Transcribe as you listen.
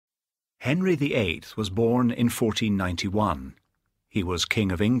Henry VIII was born in 1491. He was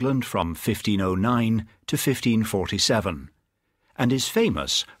King of England from 1509 to 1547, and is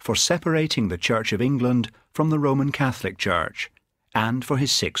famous for separating the Church of England from the Roman Catholic Church, and for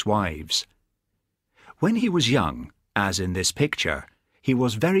his 6 wives. When he was young, as in this picture, he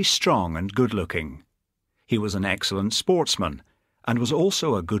was very strong and good-looking. He was an excellent sportsman, and was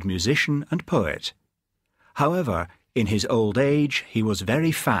also a good musician and poet. However, in his old age he was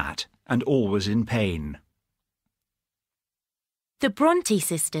very fat and always in pain. The Bronte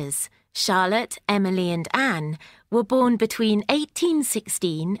sisters, Charlotte, Emily and Anne, were born between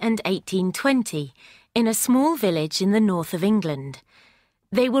 1816 and 1820 in a small village in the north of England.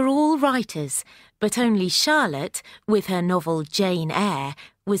 They were all writers, but only Charlotte, with her novel Jane Eyre,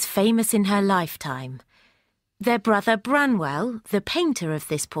 was famous in her lifetime. Their brother Branwell, the painter of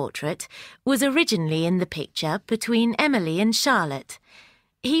this portrait, was originally in the picture between Emily and Charlotte.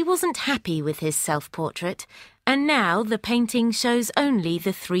 He wasn't happy with his self-portrait, and now the painting shows only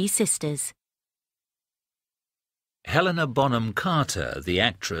the 3 sisters. Helena Bonham Carter, the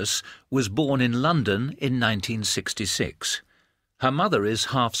actress, was born in London in 1966. Her mother is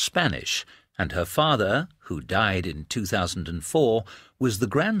half Spanish, and her father, who died in 2004, was the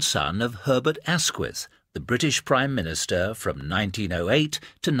grandson of Herbert Asquith, the British Prime Minister from 1908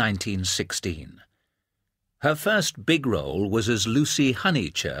 to 1916. Her first big role was as Lucy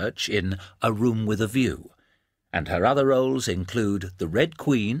Honeychurch in A Room with a View, and her other roles include the Red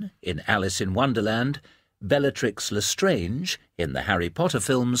Queen in Alice in Wonderland, Bellatrix Lestrange in the Harry Potter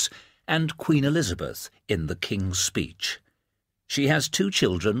films, and Queen Elizabeth in The King's Speech. She has 2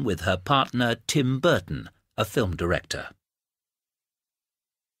 children with her partner Tim Burton, a film director.